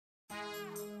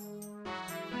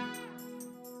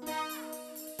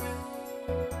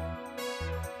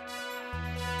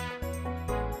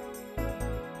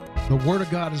The Word of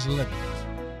God is living.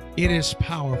 It is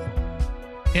powerful,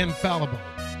 infallible,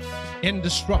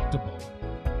 indestructible,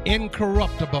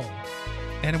 incorruptible,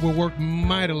 and it will work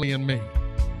mightily in me.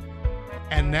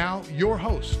 And now, your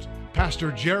host,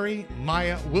 Pastor Jerry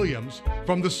Maya Williams,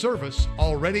 from the service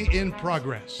already in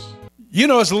progress. You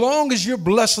know, as long as you're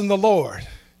blessing the Lord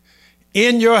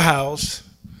in your house,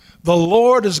 the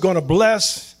Lord is going to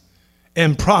bless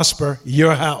and prosper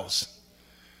your house.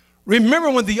 Remember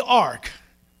when the Ark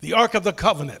of the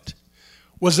Covenant,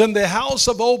 was in the house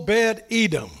of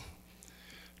Obed-Edom.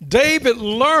 David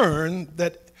learned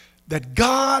that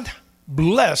God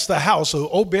blessed the house of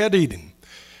Obed-Edom.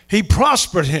 He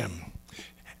prospered him,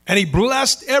 and he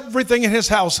blessed everything in his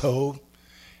household.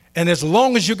 And as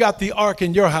long as you got the ark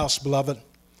in your house, beloved,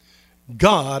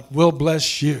 God will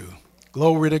bless you.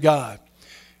 Glory to God.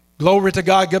 Glory to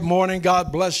God. Good morning.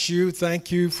 God bless you.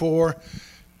 Thank you for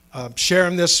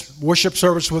sharing this worship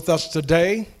service with us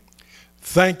today.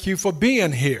 Thank you for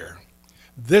being here.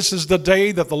 This is the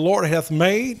day that the Lord hath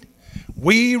made.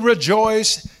 We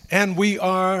rejoice and we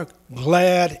are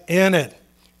glad in it.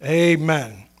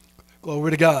 Amen.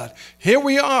 Glory to God. Here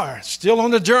we are, still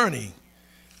on the journey.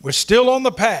 We're still on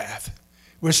the path.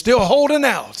 We're still holding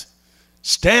out,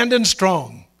 standing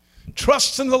strong,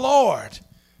 trusting the Lord,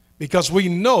 because we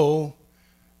know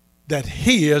that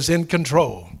He is in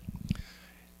control.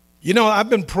 You know, I've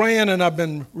been praying and I've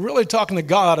been really talking to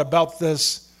God about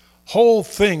this whole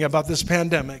thing, about this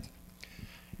pandemic.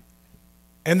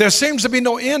 And there seems to be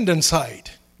no end in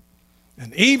sight.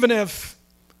 And even if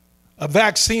a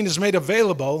vaccine is made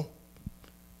available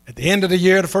at the end of the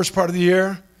year, the first part of the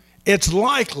year, it's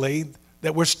likely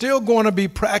that we're still going to be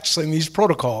practicing these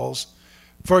protocols.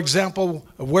 For example,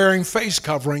 wearing face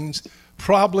coverings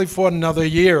probably for another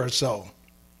year or so.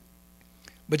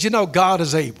 But you know, God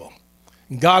is able.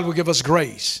 God will give us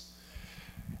grace.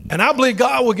 And I believe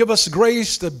God will give us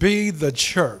grace to be the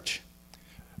church.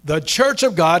 The church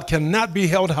of God cannot be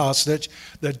held hostage.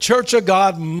 The church of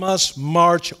God must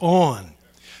march on.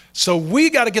 So we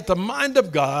got to get the mind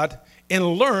of God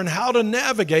and learn how to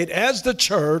navigate as the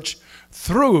church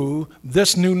through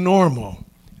this new normal.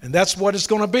 And that's what it's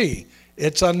going to be.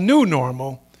 It's a new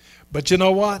normal. But you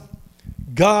know what?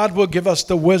 God will give us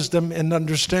the wisdom and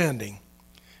understanding.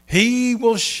 He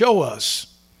will show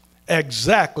us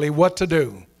exactly what to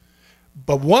do.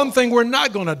 But one thing we're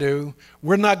not going to do,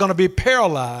 we're not going to be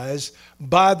paralyzed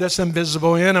by this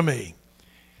invisible enemy.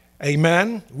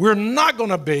 Amen? We're not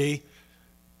going to be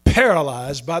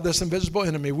paralyzed by this invisible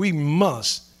enemy. We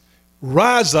must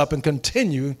rise up and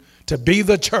continue to be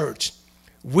the church.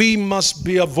 We must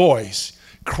be a voice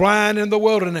crying in the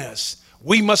wilderness.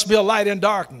 We must be a light in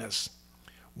darkness.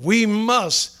 We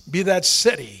must be that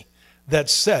city that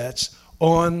sits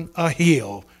on a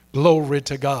hill. Glory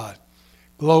to God.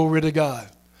 Glory to God.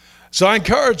 So I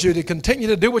encourage you to continue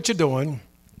to do what you're doing,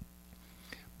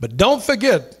 but don't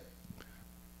forget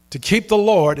to keep the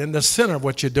Lord in the center of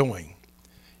what you're doing.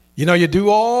 You know, you do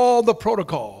all the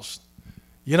protocols,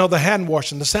 you know, the hand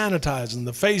washing, the sanitizing,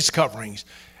 the face coverings.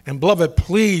 And beloved,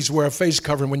 please wear a face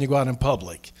covering when you go out in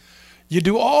public. You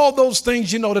do all those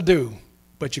things you know to do,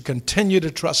 but you continue to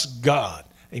trust God.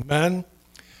 Amen.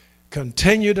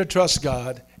 Continue to trust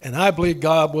God, and I believe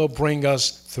God will bring us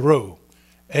through.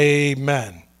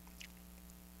 Amen.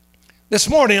 This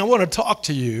morning, I want to talk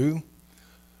to you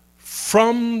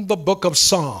from the book of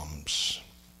Psalms.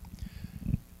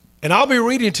 And I'll be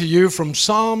reading to you from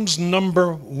Psalms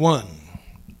number 1.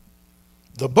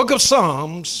 The book of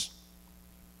Psalms,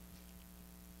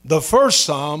 the first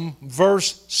Psalm,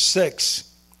 verse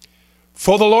 6.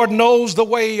 For the Lord knows the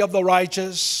way of the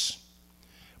righteous,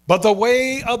 but the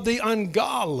way of the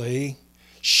ungodly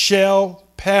shall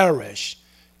perish.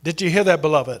 Did you hear that,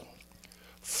 beloved?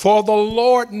 For the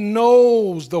Lord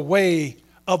knows the way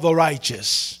of the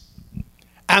righteous,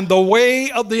 and the way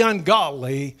of the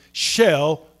ungodly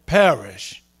shall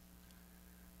perish.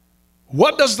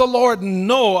 What does the Lord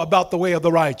know about the way of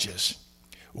the righteous?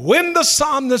 When the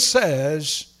psalmist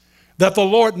says that the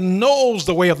Lord knows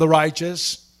the way of the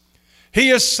righteous, he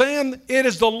is saying it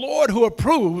is the Lord who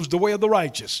approves the way of the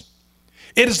righteous.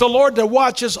 It is the Lord that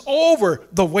watches over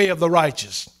the way of the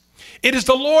righteous. It is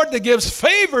the Lord that gives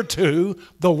favor to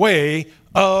the way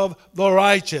of the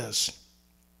righteous.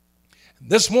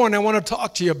 This morning, I want to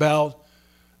talk to you about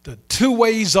the two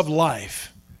ways of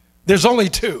life. There's only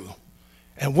two,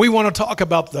 and we want to talk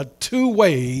about the two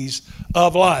ways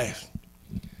of life.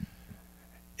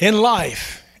 In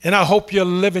life, and I hope you're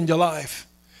living your life,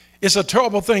 it's a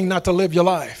terrible thing not to live your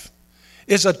life.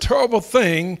 It's a terrible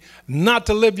thing not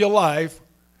to live your life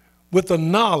with the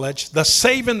knowledge, the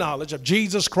saving knowledge of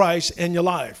Jesus Christ in your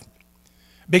life.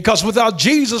 Because without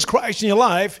Jesus Christ in your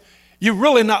life, you're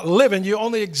really not living, you're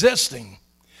only existing.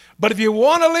 But if you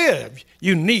want to live,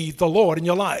 you need the Lord in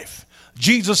your life.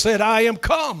 Jesus said, I am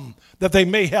come that they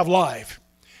may have life,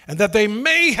 and that they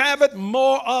may have it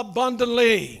more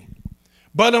abundantly.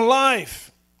 But in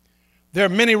life, there are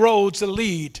many roads that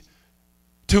lead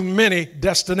to many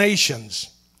destinations.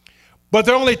 But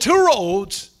there are only two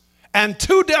roads and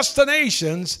two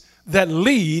destinations that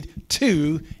lead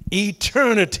to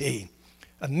eternity.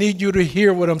 I need you to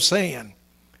hear what I'm saying.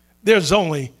 There's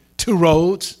only two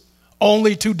roads,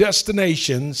 only two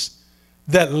destinations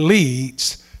that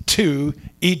leads to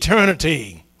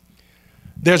eternity.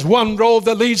 There's one road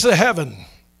that leads to heaven,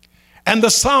 and the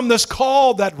psalmist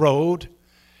called that road,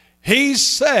 he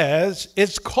says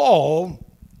it's called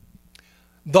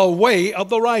the way of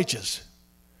the righteous.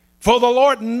 For the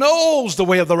Lord knows the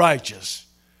way of the righteous.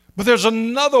 But there's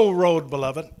another road,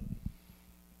 beloved.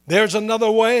 There's another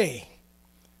way.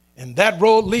 And that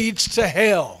road leads to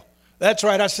hell. That's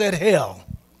right, I said hell.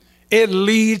 It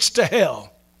leads to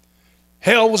hell.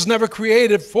 Hell was never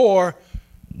created for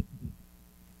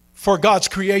God's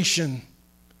creation,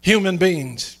 human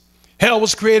beings. Hell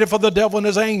was created for the devil and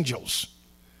his angels.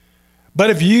 But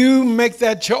if you make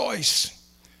that choice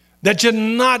that you're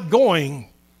not going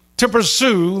to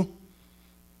pursue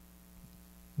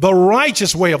the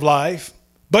righteous way of life,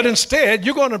 but instead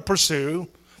you're going to pursue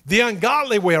the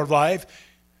ungodly way of life,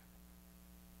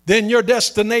 then your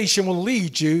destination will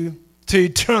lead you to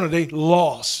eternity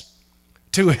loss,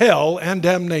 to hell and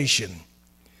damnation.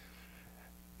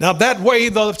 Now that way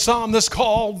the psalmist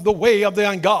called the way of the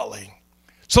ungodly.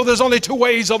 So there's only two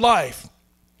ways of life.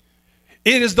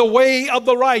 It is the way of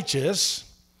the righteous,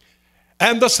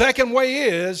 and the second way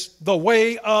is the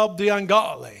way of the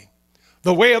ungodly.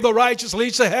 The way of the righteous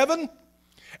leads to heaven,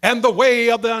 and the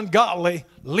way of the ungodly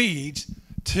leads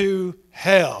to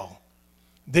hell.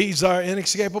 These are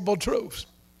inescapable truths.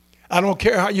 I don't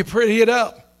care how you pretty it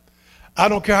up. I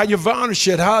don't care how you varnish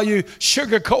it, how you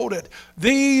sugarcoat it.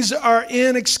 These are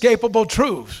inescapable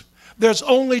truths. There's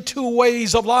only two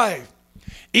ways of life.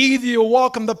 Either you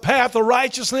walk on the path of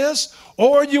righteousness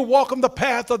or you walk on the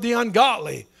path of the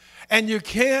ungodly. And you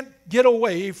can't get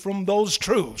away from those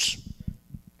truths.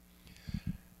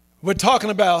 We're talking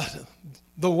about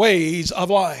the ways of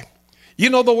life. You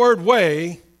know, the word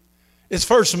way is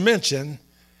first mentioned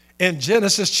in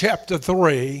Genesis chapter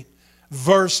 3,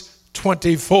 verse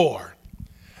 24.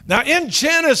 Now in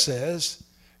Genesis,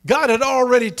 God had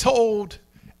already told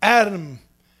Adam,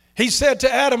 he said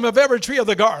to Adam, of every tree of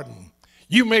the garden,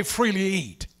 you may freely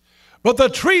eat. But the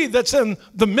tree that's in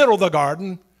the middle of the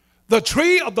garden, the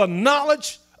tree of the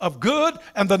knowledge of good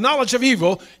and the knowledge of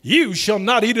evil, you shall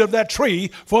not eat of that tree,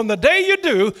 for in the day you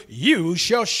do, you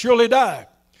shall surely die.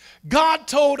 God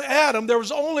told Adam there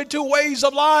was only two ways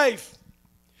of life.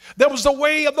 There was the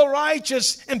way of the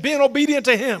righteous and being obedient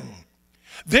to him.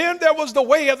 Then there was the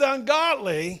way of the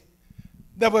ungodly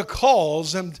that would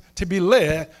cause them to be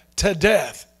led to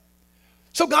death.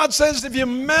 So God says, if you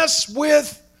mess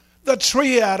with the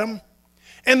tree, Adam,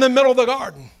 in the middle of the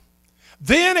garden,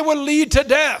 then it will lead to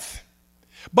death.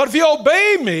 But if you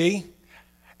obey me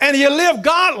and you live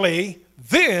godly,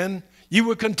 then you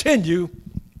will continue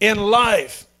in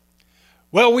life.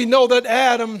 Well, we know that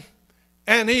Adam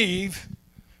and Eve,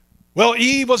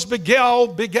 Eve was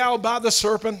beguiled by the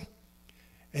serpent,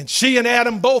 and she and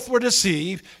Adam both were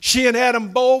deceived. She and Adam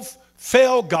both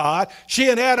failed God. She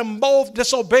and Adam both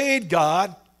disobeyed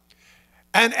God.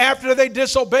 And after they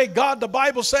disobeyed God, the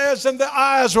Bible says, and their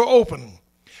eyes were opened.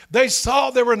 They saw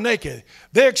they were naked.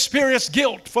 They experienced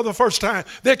guilt for the first time.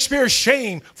 They experienced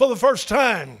shame for the first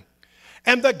time.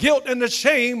 And the guilt and the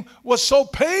shame was so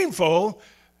painful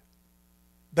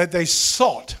that they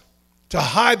sought to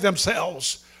hide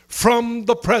themselves from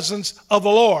the presence of the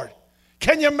Lord.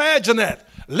 Can you imagine that?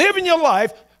 Living your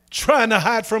life trying to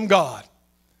hide from God.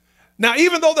 Now,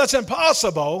 even though that's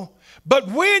impossible, but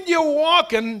when you're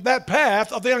walking that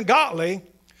path of the ungodly,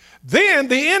 then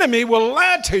the enemy will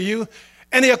lie to you,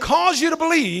 and he'll cause you to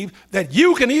believe that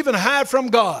you can even hide from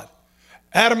God.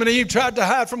 Adam and Eve tried to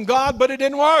hide from God, but it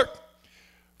didn't work.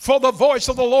 For the voice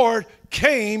of the Lord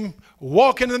came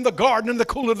walking in the garden in the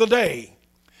cool of the day.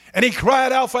 And he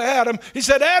cried out for Adam. He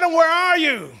said, Adam, where are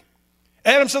you?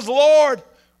 Adam says, Lord,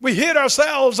 we hid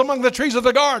ourselves among the trees of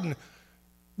the garden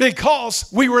because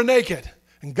we were naked.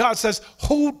 And God says,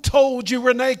 who told you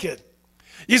we're naked?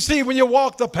 You see, when you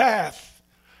walk the path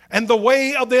and the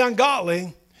way of the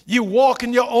ungodly, you walk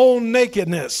in your own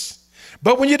nakedness.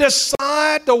 But when you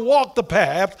decide to walk the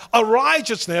path of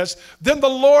righteousness, then the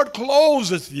Lord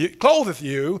clotheth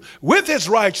you with his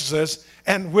righteousness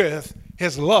and with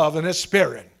his love and his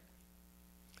spirit.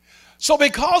 So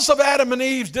because of Adam and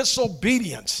Eve's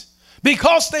disobedience,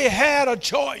 because they had a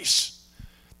choice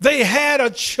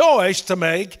to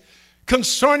make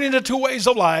concerning the two ways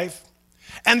of life,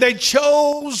 and they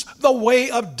chose the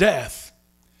way of death.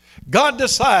 God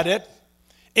decided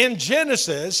in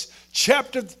Genesis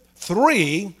chapter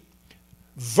 3,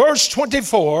 verse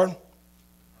 24,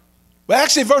 well,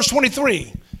 actually verse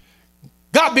 23,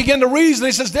 God began to reason.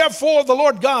 He says, therefore the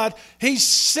Lord God, he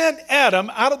sent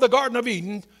Adam out of the Garden of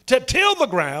Eden to till the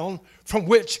ground from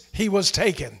which he was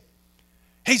taken.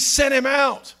 He sent him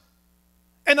out.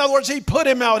 In other words, he put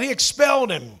him out. He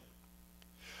expelled him.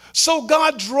 So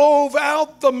God drove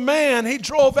out the man. He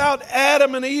drove out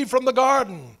Adam and Eve from the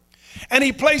garden. And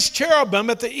he placed cherubim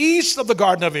at the east of the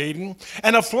Garden of Eden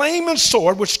and a flaming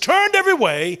sword which turned every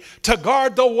way to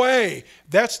guard the way.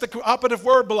 That's the operative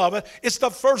word, beloved. It's the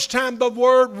first time the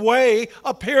word way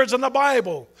appears in the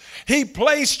Bible. He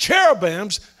placed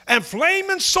cherubims and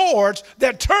flaming swords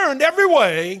that turned every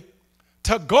way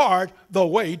to guard the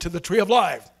way to the tree of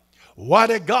life. Why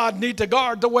did God need to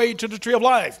guard the way to the tree of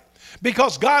life?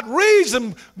 Because God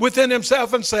reasoned within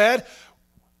himself and said,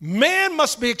 man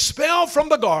must be expelled from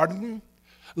the garden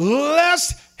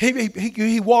lest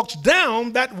he walks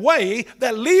down that way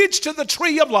that leads to the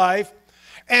tree of life,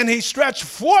 and he stretched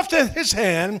forth his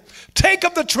hand, take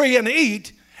up the tree and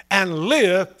eat, and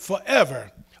live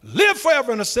forever. Live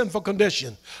forever in a sinful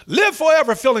condition. Live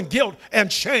forever feeling guilt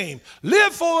and shame.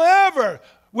 Live forever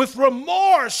with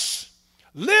remorse.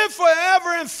 Live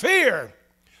forever in fear.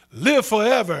 Live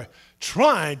forever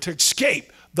trying to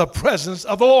escape the presence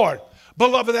of the Lord.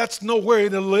 Beloved, that's no way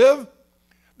to live.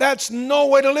 That's no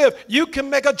way to live. You can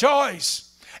make a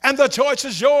choice, and the choice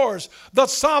is yours. The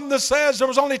psalmist says there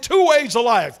was only two ways of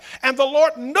life, and the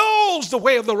Lord knows the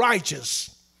way of the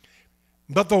righteous,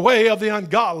 but the way of the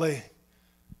ungodly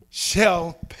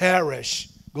shall perish.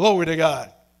 Glory to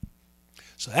God.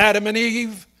 So Adam and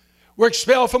Eve were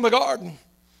expelled from the garden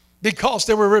because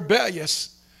they were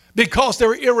rebellious, because they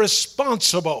were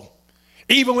irresponsible.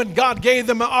 Even when God gave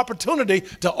them an opportunity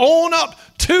to own up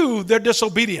to their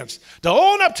disobedience, to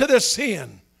own up to their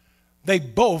sin, they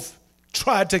both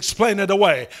tried to explain it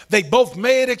away. They both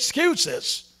made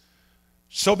excuses.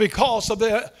 So because of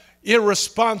their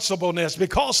irresponsibleness,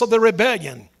 because of the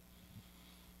rebellion,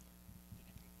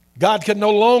 God could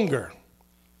no longer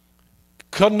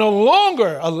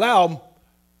allow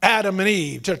Adam and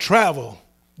Eve to travel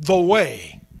the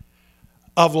way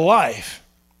of life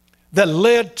that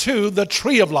led to the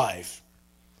tree of life.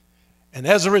 And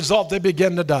as a result, they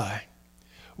began to die.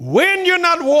 When you're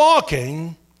not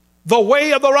walking the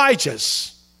way of the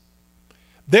righteous,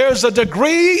 there's a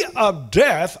degree of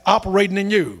death operating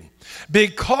in you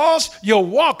because you're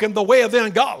walking the way of the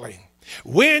ungodly.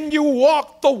 When you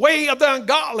walk the way of the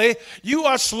ungodly, you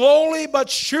are slowly but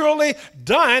surely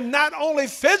dying, not only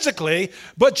physically,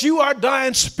 but you are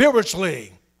dying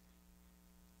spiritually.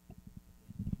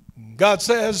 God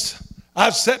says,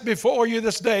 I've set before you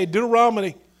this day,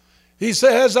 Deuteronomy. He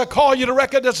says, I call you to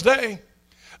record this day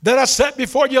that I set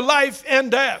before you life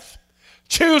and death.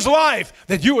 Choose life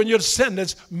that you and your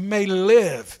descendants may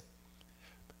live.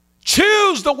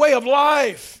 Choose the way of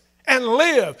life and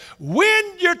live.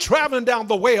 When you're traveling down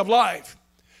the way of life,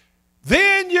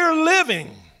 then you're living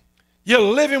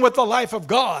with the life of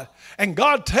God. And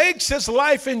God takes his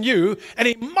life in you and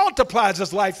he multiplies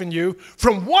his life in you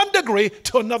from one degree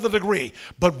to another degree.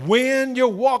 But when you're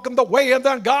walking the way of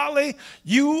the ungodly,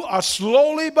 you are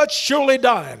slowly but surely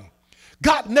dying.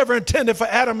 God never intended for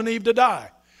Adam and Eve to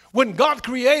die. When God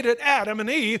created Adam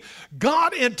and Eve,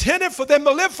 God intended for them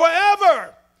to live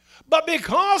forever. But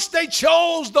because they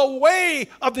chose the way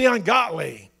of the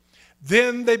ungodly,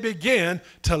 then they began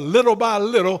to little by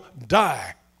little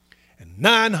die. And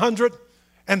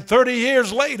 930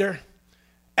 years later,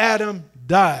 Adam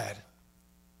died.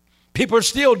 People are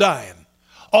still dying,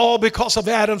 all because of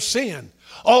Adam's sin,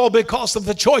 all because of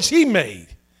the choice he made.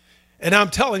 And I'm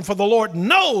telling you, for the Lord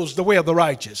knows the way of the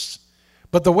righteous,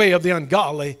 but the way of the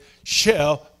ungodly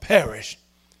shall perish.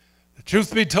 The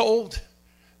truth be told,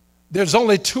 there's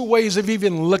only two ways of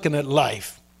even looking at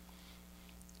life.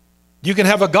 You can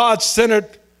have a God-centered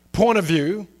point of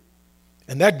view,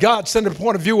 and that God-centered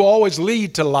point of view will always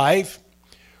lead to life.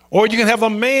 Or you can have a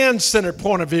man-centered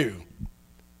point of view.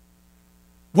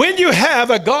 When you have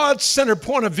a God-centered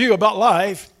point of view about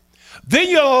life, then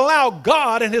you allow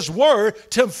God and his word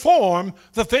to inform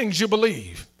the things you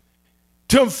believe,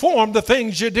 to inform the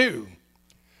things you do,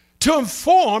 to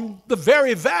inform the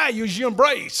very values you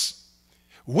embrace.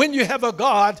 When you have a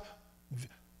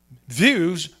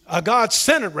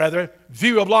God-centered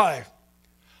view of life.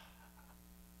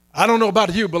 I don't know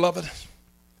about you, beloved,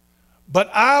 but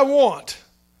I want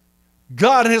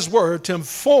God and his word to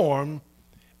inform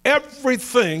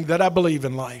everything that I believe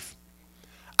in life.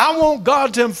 I want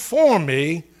God to inform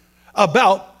me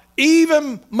about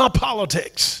even my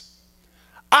politics.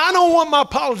 I don't want my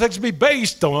politics to be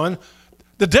based on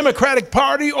the Democratic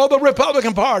Party or the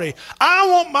Republican Party. I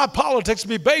want my politics to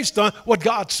be based on what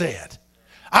God said.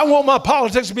 I want my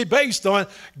politics to be based on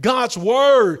God's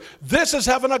word. This is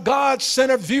having a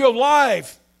God-centered view of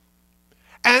life.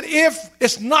 And if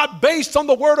it's not based on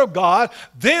the word of God,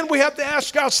 then we have to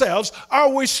ask ourselves, are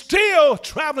we still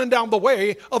traveling down the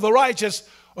way of the righteous,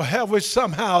 or have we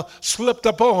somehow slipped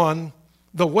upon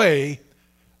the way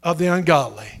of the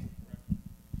ungodly?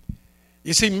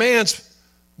 You see, man's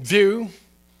view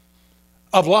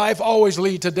of life always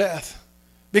leads to death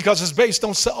because it's based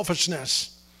on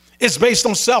selfishness. It's based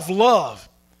on self-love.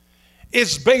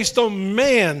 It's based on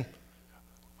man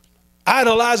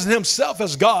idolizing himself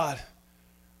as God.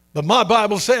 But my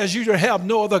Bible says you have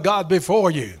no other God before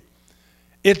you.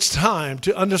 It's time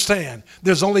to understand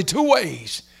there's only two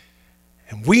ways.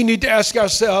 And we need to ask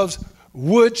ourselves,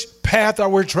 which path are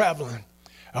we traveling?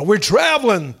 Are we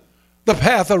traveling the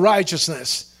path of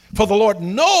righteousness? For the Lord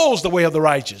knows the way of the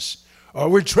righteous. Or are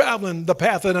we traveling the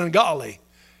path of the ungodly?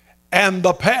 And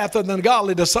the path of the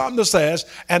ungodly, the psalmist says,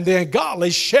 and the ungodly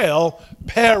shall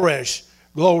perish.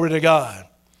 Glory to God.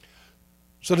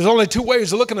 So there's only two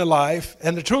ways of looking at life.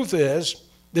 And the truth is,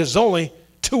 there's only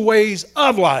two ways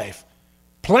of life.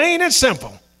 Plain and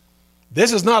simple.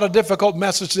 This is not a difficult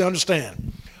message to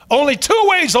understand. Only two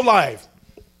ways of life.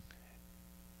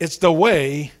 It's the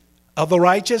way of the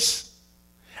righteous,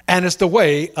 and it's the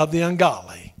way of the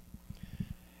ungodly.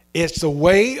 It's the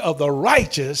way of the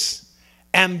righteous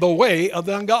and the way of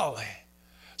the ungodly.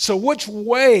 So which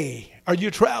way are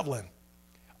you traveling?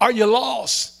 Are you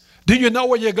lost? Do you know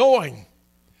where you're going?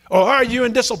 Or are you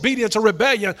in disobedience or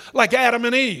rebellion like Adam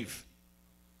and Eve?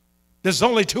 There's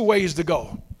only two ways to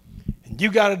go. And you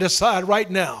got to decide right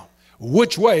now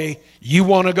which way you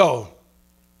want to go.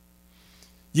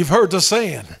 You've heard the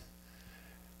saying,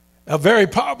 a very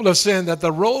popular saying, that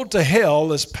the road to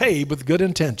hell is paved with good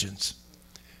intentions.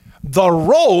 The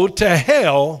road to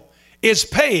hell is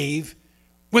paved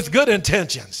with good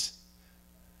intentions.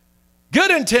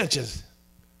 Good intentions.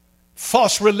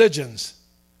 False religions.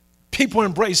 People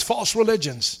embrace false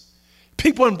religions.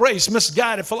 People embrace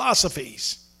misguided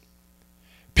philosophies.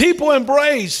 People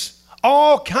embrace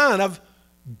all kind of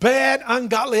bad,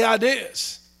 ungodly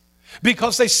ideas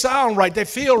because they sound right, they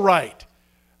feel right.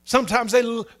 Sometimes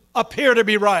they appear to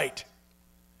be right.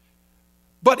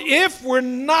 But if we're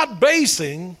not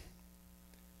basing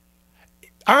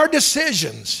our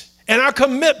decisions and our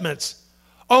commitments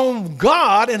on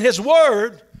God and his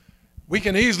word, we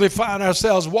can easily find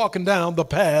ourselves walking down the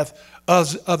path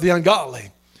of the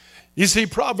ungodly. You see,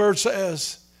 Proverbs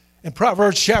says in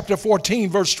Proverbs chapter 14,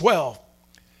 verse 12,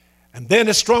 and then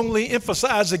it strongly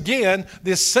emphasizes again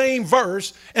this same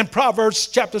verse in Proverbs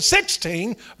chapter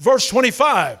 16, verse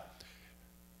 25.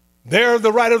 There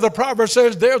the writer of the Proverbs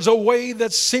says, there's a way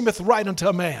that seemeth right unto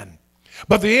a man,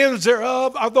 but the ends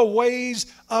thereof are the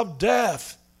ways of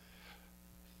death.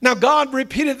 Now God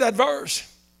repeated that verse.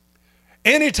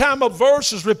 Anytime a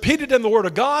verse is repeated in the Word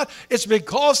of God, it's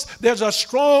because there's a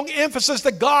strong emphasis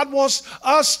that God wants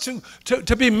us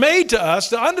to be made to us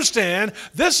to understand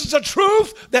this is a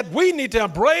truth that we need to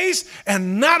embrace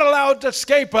and not allow it to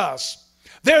escape us.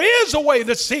 There is a way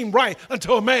that seems right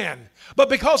unto a man, but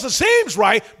because it seems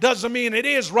right doesn't mean it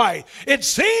is right. It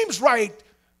seems right,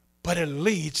 but it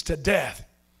leads to death.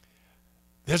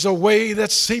 There's a way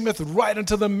that seemeth right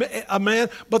unto a man,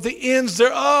 but the ends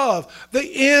thereof,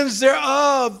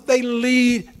 they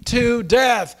lead to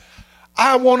death.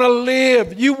 I want to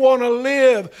live. You want to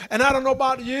live. And I don't know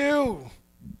about you,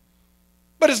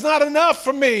 but it's not enough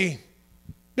for me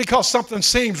because something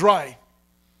seems right.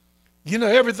 You know,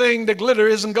 everything that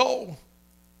glitters isn't gold.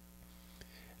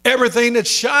 Everything that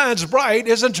shines bright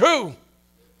isn't true.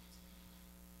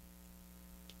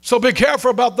 So be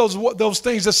careful about those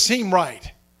things that seem right.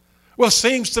 Well,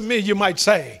 seems to me, you might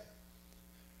say.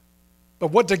 But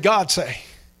what did God say?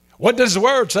 What does the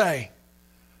word say?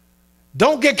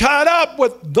 Don't get caught up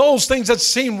with those things that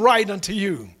seem right unto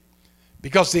you,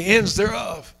 because the ends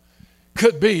thereof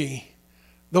could be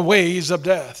the ways of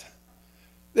death.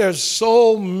 There's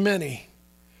so many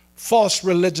false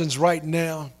religions right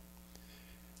now.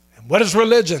 And what is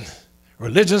religion?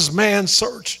 Religion is man's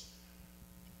search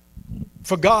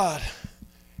for God.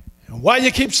 And why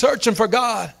you keep searching for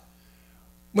God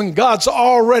when God's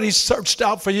already searched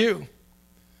out for you?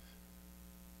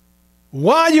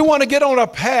 Why you want to get on a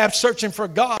path searching for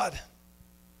God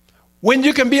when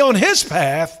you can be on his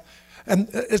path, and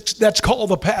that's called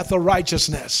the path of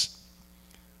righteousness.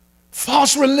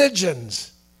 false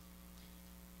religions.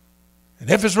 And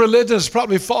if it's religion, it's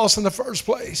probably false in the first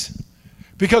place,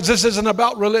 because this isn't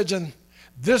about religion.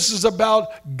 This is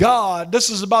about God.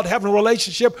 This is about having a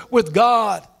relationship with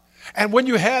God. And when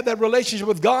you have that relationship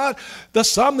with God, the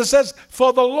psalmist says,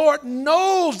 for the Lord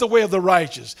knows the way of the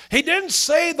righteous. He didn't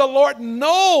say the Lord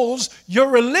knows your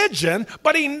religion,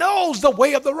 but he knows the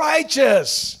way of the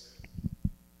righteous.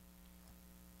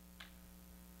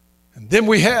 And then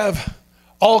we have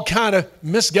all kind of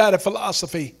misguided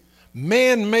philosophy,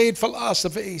 man-made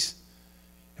philosophies.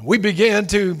 And we begin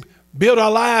to build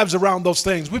our lives around those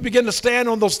things. We begin to stand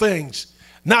on those things,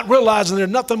 not realizing they're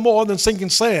nothing more than sinking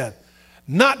sand.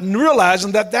 Not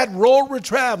realizing that that road we're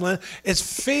traveling is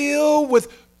filled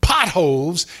with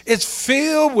potholes. It's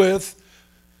filled with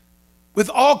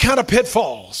all kind of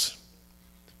pitfalls.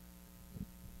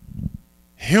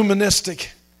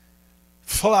 Humanistic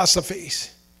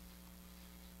philosophies.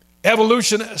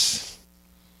 Evolutionists.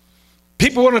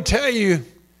 People want to tell you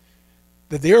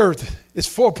that the earth is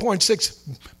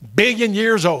 4.6 billion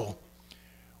years old,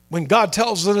 when God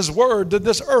tells us in his word that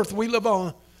this earth we live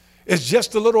on is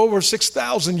just a little over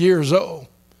 6,000 years old.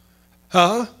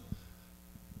 Huh?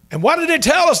 And why did they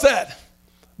tell us that?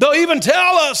 They'll even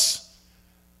tell us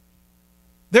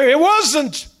there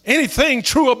wasn't anything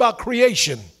true about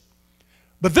creation.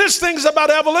 But this thing's about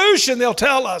evolution, they'll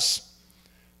tell us.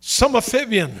 Some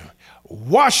amphibian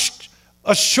washed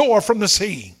ashore from the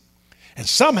sea and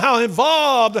somehow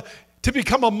evolved to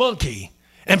become a monkey.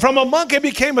 And from a monkey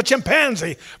became a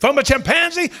chimpanzee. From a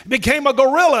chimpanzee became a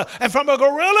gorilla. And from a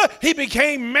gorilla, he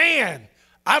became man.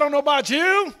 I don't know about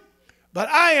you, but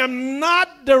I am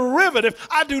not derivative.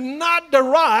 I do not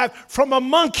derive from a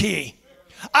monkey.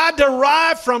 I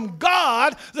derive from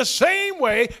God the same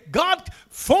way God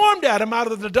formed Adam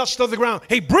out of the dust of the ground.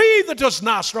 He breathed into his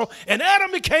nostril, and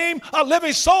Adam became a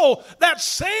living soul. That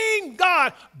same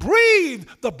God breathed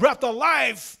the breath of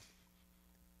life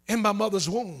in my mother's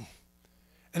womb.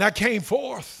 And I came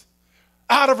forth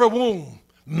out of her womb,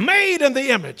 made in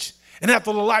the image and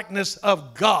after the likeness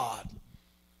of God.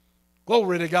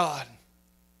 Glory to God.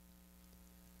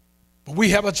 But we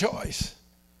have a choice.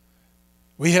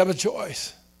 We have a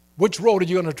choice. Which road are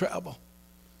you going to travel?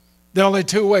 There are only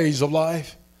two ways of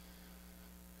life.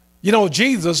 You know,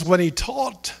 Jesus, when he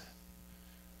taught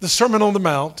the Sermon on the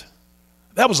Mount,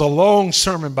 that was a long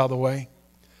sermon, by the way.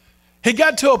 He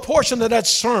got to a portion of that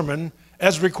sermon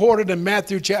as recorded in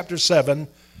Matthew chapter 7,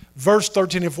 verse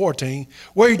 13 and 14,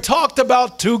 where he talked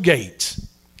about two gates.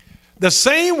 The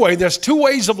same way, there's two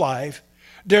ways of life.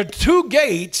 There are two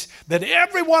gates that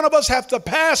every one of us have to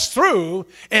pass through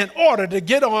in order to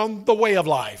get on the way of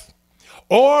life,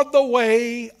 or the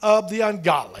way of the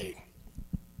ungodly.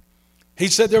 He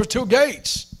said there were two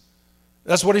gates.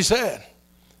 That's what he said.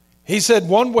 He said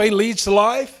one way leads to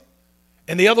life,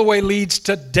 and the other way leads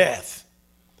to death.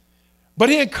 But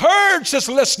he encouraged his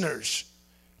listeners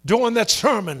during that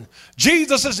sermon.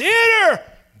 Jesus says, enter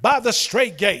by the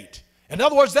straight gate. In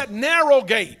other words, that narrow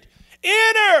gate.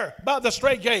 Enter by the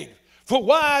straight gate. For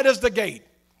wide is the gate,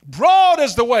 broad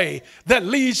is the way that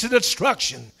leads to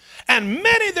destruction, and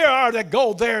many there are that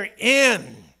go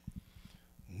therein.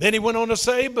 Then he went on to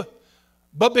say,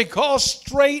 but because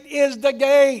straight is the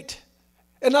gate.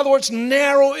 In other words,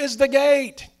 narrow is the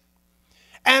gate,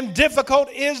 and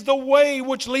difficult is the way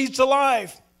which leads to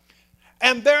life,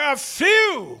 and there are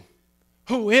few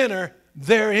who enter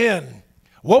therein.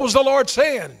 What was the Lord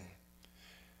saying?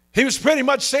 He was pretty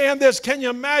much saying this. Can you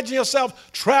imagine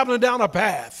yourself traveling down a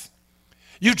path?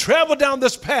 You travel down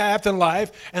this path in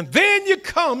life, and then you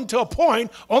come to a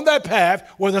point on that path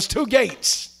where there's two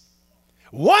gates.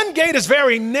 One gate is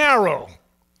very narrow.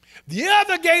 The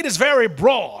other gate is very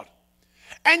broad.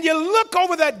 And you look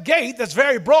over that gate that's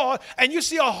very broad, and you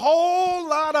see a whole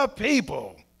lot of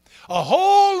people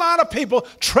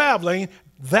traveling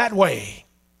that way.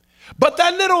 But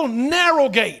that little narrow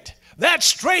gate, that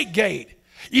straight gate,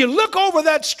 you look over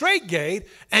that straight gate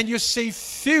and you see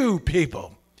few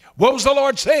people. What was the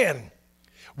Lord saying?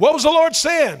 What was the Lord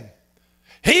saying?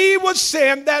 He was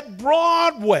saying that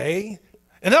broad way,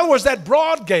 in other words, that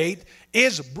broad gate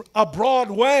is a broad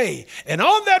way. And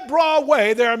on that broad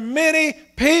way, there are many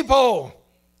people.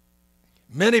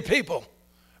 Many people.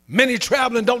 Many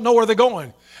traveling don't know where they're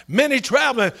going. Many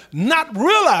traveling not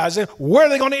realizing where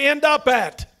they're going to end up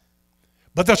at.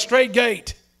 But the straight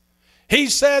gate. He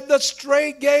said the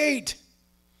straight gate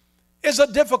is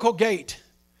a difficult gate.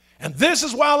 And this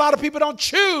is why a lot of people don't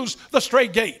choose the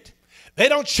straight gate. They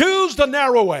don't choose the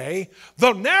narrow way.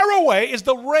 The narrow way is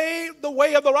the way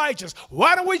of the righteous.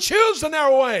 Why do we choose the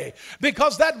narrow way?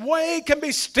 Because that way can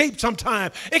be steep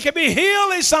sometimes. It can be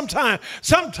hilly sometimes.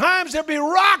 Sometimes there'll be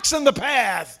rocks in the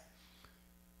path.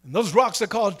 And those rocks are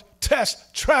called tests,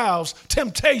 trials,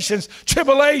 temptations,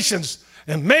 tribulations,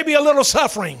 and maybe a little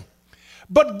suffering.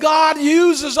 But God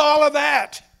uses all of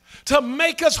that to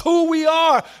make us who we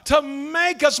are, to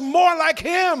make us more like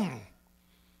Him.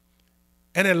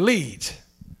 And it leads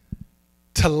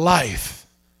to life.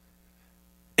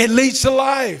 It leads to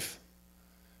life.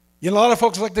 You know, a lot of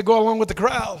folks like to go along with the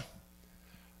crowd.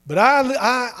 But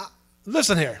I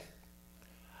listen here.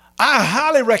 I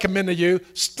highly recommend to you,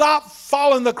 stop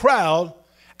following the crowd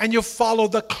and you follow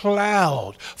the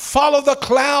cloud. Follow the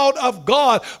cloud of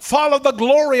God. Follow the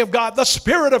glory of God, the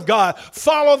Spirit of God.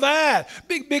 Follow that.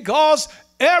 Because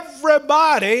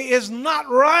everybody is not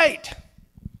right,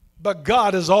 but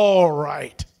God is all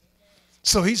right.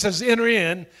 So He says, enter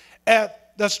in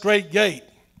at the straight gate.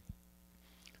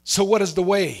 So what is the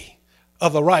way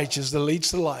of the righteous that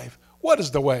leads to life? What is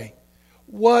the way?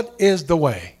 What is the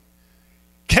way?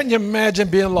 Can you imagine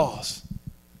being lost?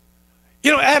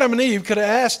 You know, Adam and Eve could have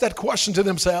asked that question to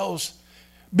themselves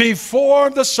before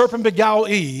the serpent beguiled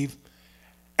Eve,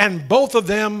 and both of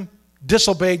them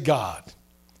disobeyed God.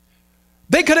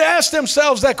 They could have asked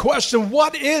themselves that question,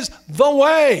 what is the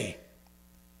way?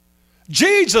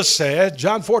 Jesus said,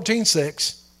 John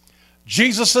 14:6,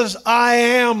 Jesus says, I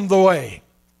am the way.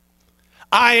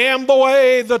 I am the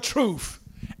way, the truth,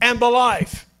 and the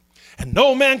life. And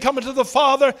no man cometh to the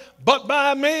Father but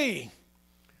by me.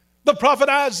 The prophet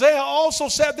Isaiah also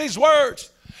said these words.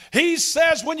 He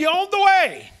says, when you're on the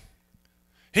way,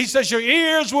 he says, your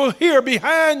ears will hear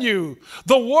behind you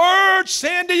the word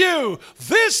saying to you,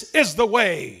 this is the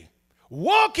way.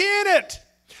 Walk in it.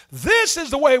 This is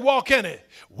the way. Walk in it.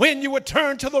 When you would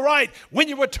turn to the right, when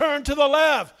you would turn to the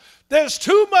left. There's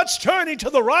too much turning to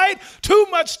the right, too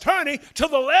much turning to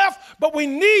the left, but we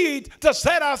need to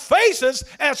set our faces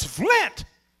as flint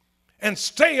and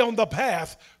stay on the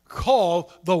path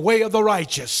called the way of the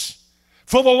righteous.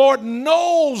 For the Lord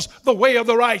knows the way of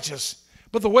the righteous,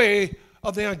 but the way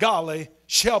of the ungodly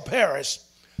shall perish.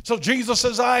 So Jesus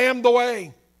says, I am the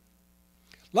way.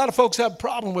 A lot of folks have a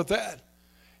problem with that.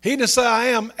 He didn't say, I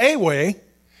am a way.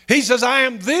 He says, I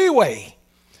am the way.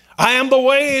 I am the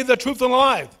way, the truth, and the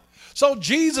life. So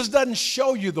Jesus doesn't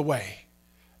show you the way.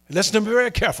 Listen to me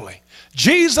very carefully.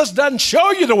 Jesus doesn't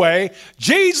show you the way.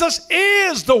 Jesus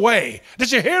is the way.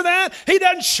 Did you hear that? He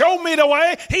doesn't show me the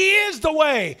way. He is the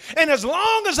way. And as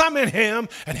long as I'm in Him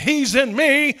and He's in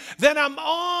me, then I'm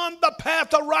on the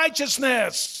path of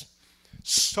righteousness.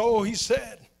 So He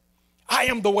said, I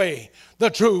am the way, the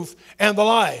truth, and the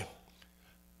life.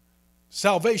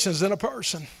 Salvation is in a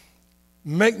person.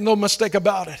 Make no mistake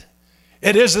about it.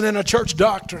 It isn't in a church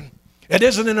doctrine. It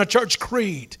isn't in a church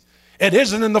creed. It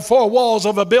isn't in the four walls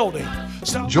of a building.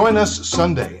 Join us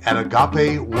Sunday at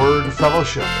Agape Word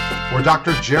Fellowship, where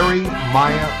Dr. Jerry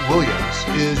Maya Williams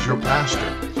is your pastor,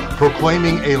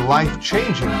 proclaiming a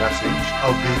life-changing message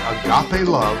of the agape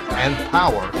love and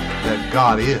power that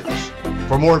God is.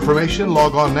 For more information,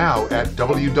 log on now at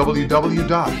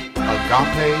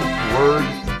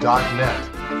www.agapeword.net,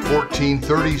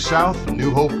 1430 South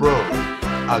New Hope Road.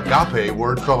 Agape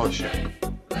Word Fellowship.